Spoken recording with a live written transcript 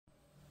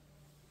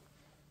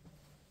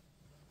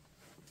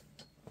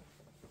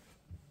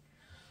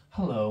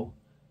hello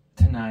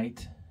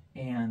tonight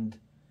and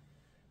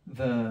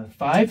the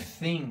 5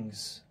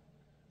 things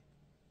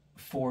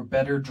for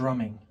better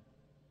drumming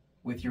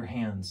with your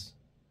hands.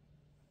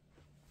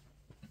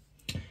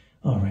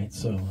 All right,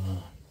 so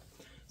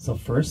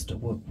first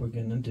what we're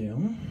gonna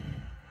do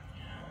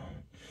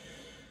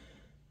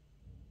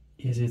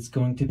is it's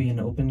going to be an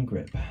open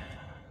grip.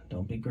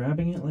 Don't be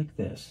grabbing it like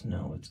this.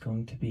 No, it's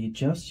going to be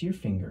just your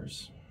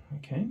fingers,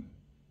 okay?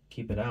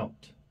 Keep it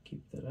out.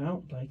 Keep it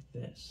out like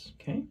this,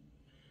 okay?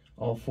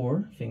 All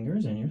 4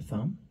 fingers and your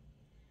thumb.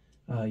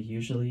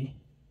 Usually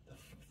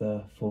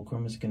the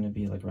fulcrum is going to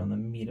be like around the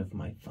meat of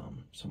my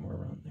thumb, somewhere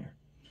around there.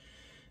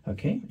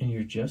 Okay, and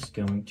you're just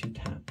going to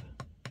tap.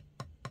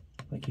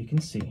 Like you can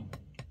see,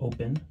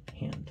 open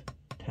hand,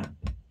 tap.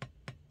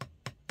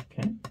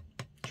 Okay,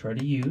 try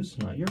to use,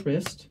 not your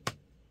wrist,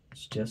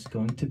 it's just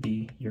going to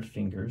be your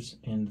fingers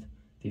and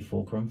the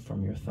fulcrum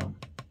from your thumb.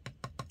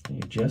 And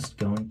you're just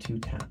going to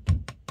tap.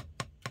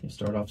 You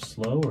start off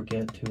slow or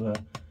get to a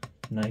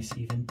nice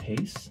even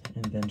pace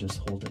and then just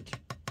hold it.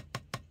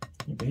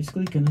 You're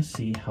basically going to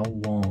see how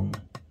long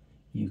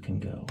you can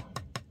go.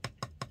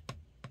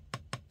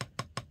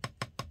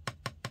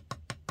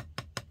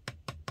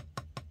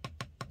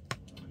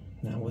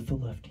 Now with the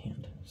left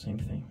hand, same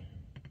thing.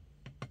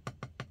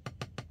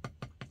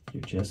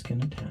 You're just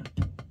going to tap.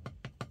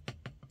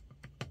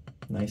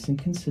 Nice and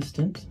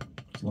consistent,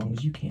 as long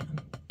as you can.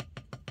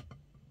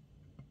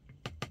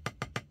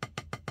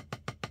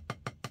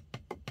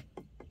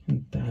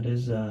 And that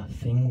is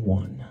thing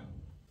 1.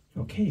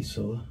 Okay,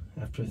 so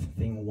after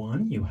thing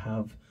 1, you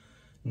have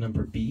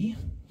number B.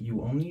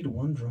 You only need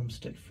 1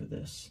 drumstick for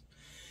this.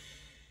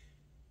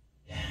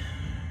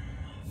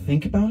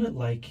 Think about it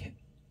like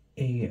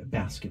a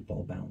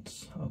basketball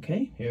bounce,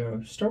 okay?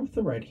 Here, start with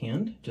the right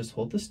hand. Just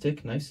hold the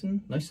stick nice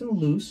and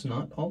loose,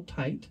 not all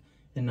tight,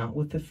 and not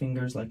with the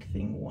fingers like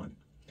thing 1.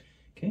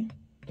 Okay,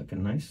 like a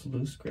nice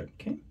loose grip,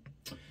 okay?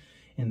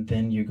 And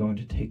then you're going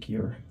to take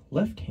your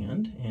left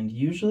hand, and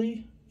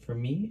usually for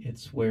me,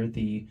 it's where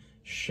the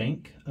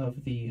shank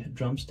of the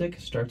drumstick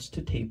starts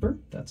to taper.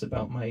 That's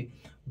about my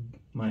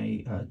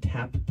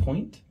tap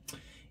point,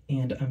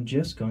 and I'm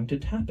just going to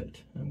tap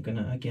it. I'm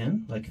gonna,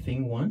 again, like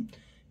thing 1,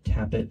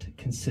 tap it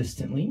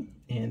consistently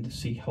and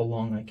see how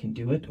long I can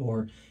do it,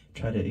 or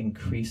try to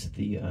increase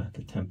the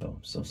tempo.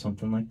 So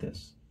something like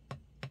this.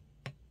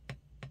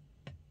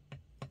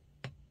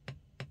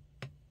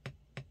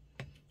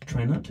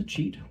 Try not to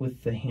cheat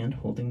with the hand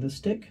holding the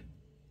stick.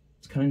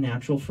 It's kind of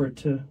natural for it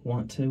to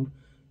want to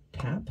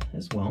tap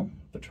as well,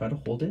 but try to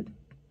hold it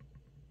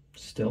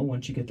still.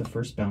 Once you get the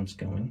first bounce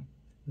going,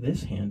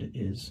 this hand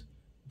is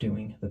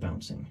doing the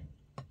bouncing.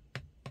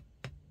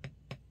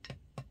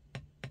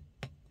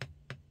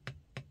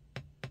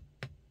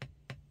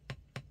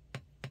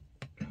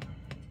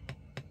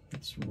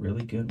 It's a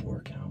really good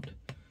workout.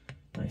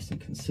 Nice and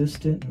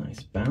consistent,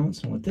 nice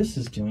bounce. And what this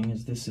is doing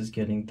is this is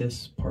getting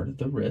this part of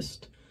the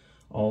wrist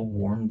all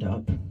warmed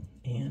up,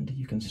 and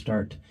you can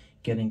start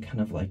getting kind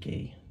of like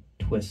a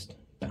twist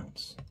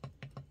bounce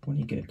when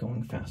you get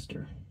going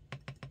faster.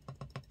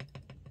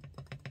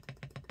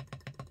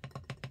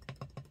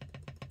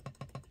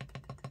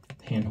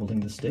 Hand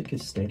holding the stick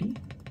is steady,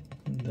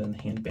 and then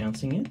hand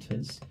bouncing it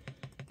is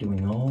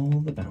doing all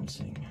the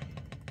bouncing.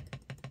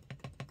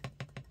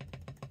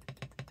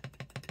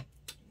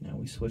 Now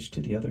we switch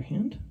to the other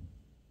hand.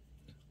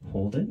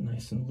 Hold it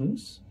nice and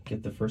loose,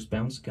 get the first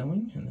bounce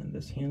going, and then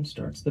this hand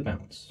starts the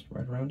bounce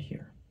right around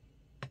here.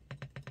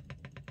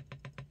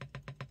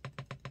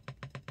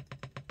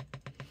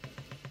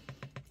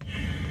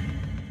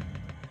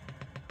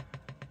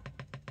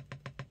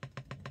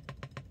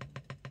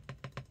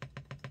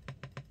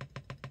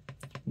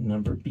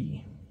 Number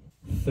B.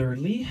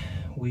 Thirdly,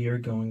 we are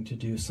going to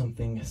do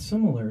something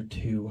similar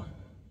to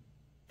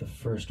the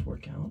first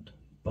workout,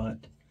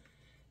 but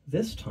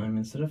this time,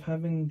 instead of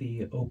having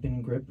the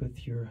open grip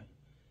with your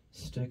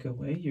stick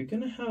away, you're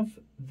going to have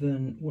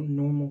the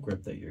normal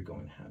grip that you're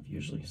going to have,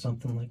 usually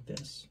something like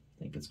this. I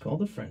think it's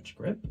called a French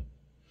grip.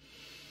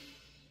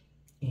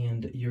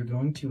 And you're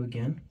going to,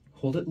 again,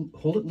 hold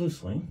it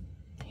loosely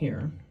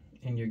here,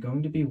 and you're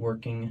going to be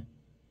working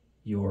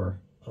your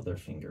other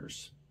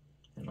fingers.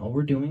 And all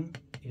we're doing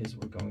is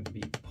we're going to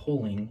be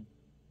pulling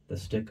the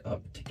stick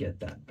up to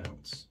get that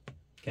bounce.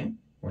 Okay?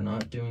 We're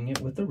not doing it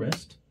with the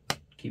wrist.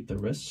 Keep the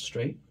wrist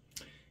straight,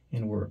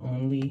 and we're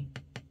only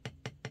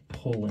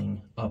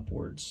pulling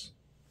upwards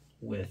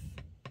with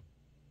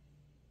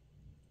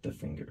the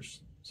fingers.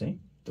 See?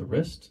 The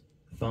wrist,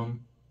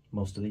 thumb,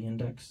 most of the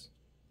index.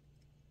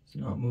 It's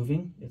not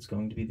moving. It's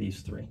going to be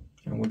these 3.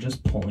 And we're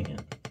just pulling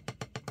it.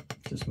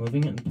 Just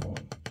moving it and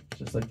pulling.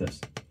 Just like this.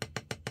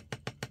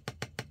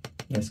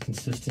 Nice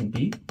consistent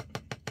beat.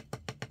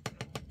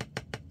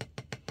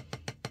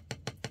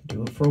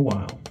 Do it for a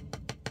while,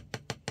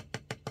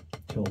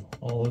 till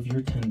all of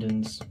your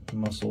tendons,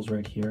 muscles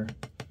right here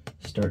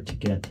start to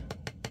get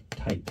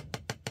tight.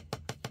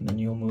 And then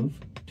you'll move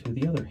to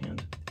the other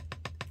hand.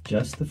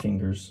 Just the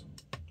fingers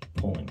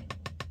pulling.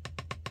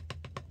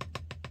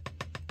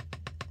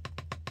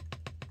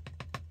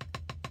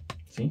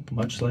 See,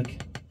 much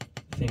like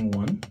thing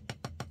 1,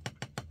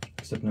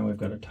 except now we've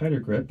got a tighter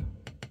grip.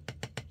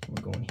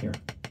 We're going here.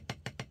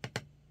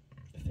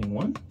 Thing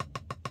 1.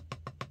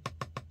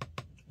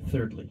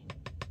 Thirdly.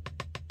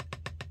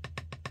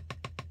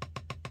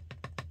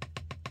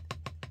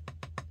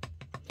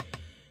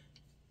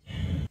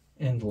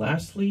 And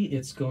lastly,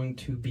 it's going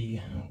to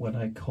be what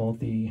I call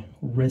the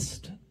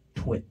wrist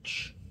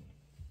twitch.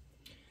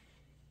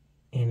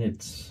 And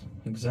it's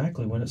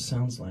exactly what it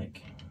sounds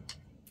like.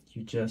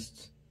 You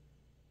just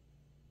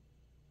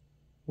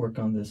work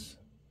on this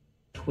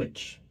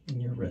twitch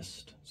in your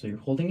wrist. So you're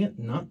holding it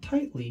not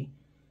tightly,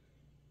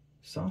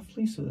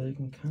 softly so that it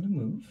can kind of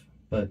move,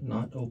 but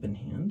not open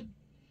hand.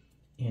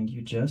 And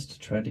you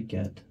just try to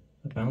get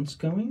a bounce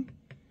going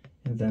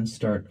and then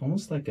start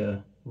almost like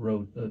a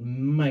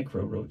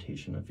micro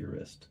rotation of your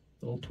wrist,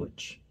 little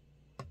twitch.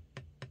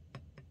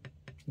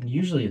 And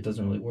usually it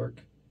doesn't really work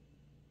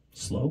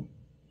slow.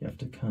 You have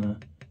to kind of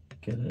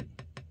get it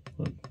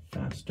a little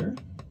faster.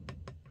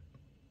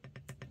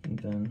 And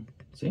then,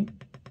 see,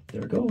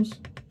 there it goes.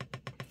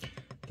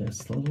 There's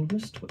the little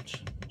wrist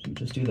twitch. So you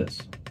just do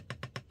this.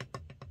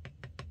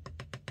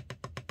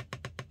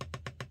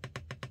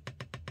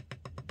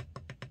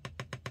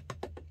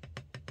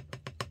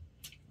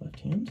 Left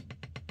hand,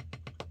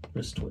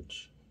 wrist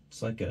twitch.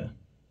 It's like a,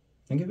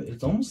 think of it,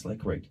 it's almost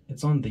like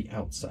it's on the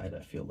outside,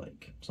 I feel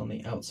like. It's on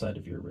the outside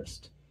of your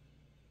wrist.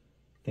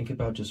 Think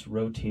about just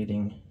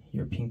rotating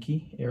your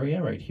pinky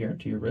area right here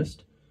to your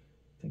wrist.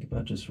 Think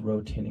about just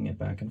rotating it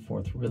back and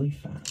forth really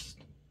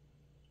fast,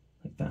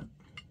 like that.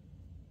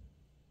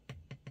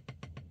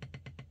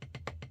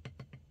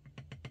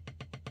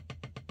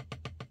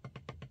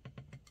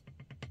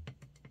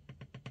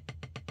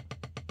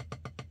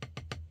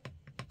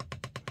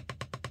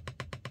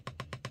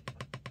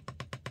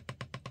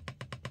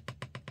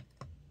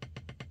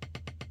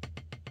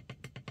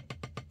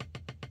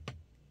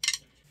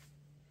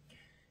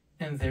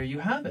 And there you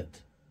have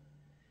it.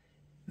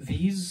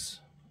 These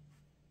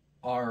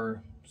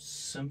are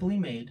simply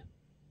made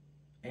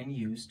and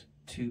used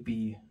to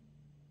be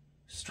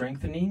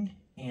strengthening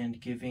and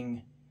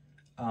giving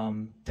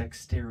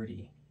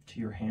dexterity to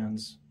your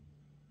hands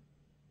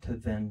to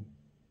then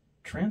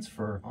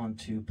transfer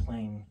onto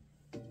playing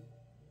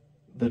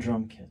the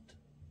drum kit.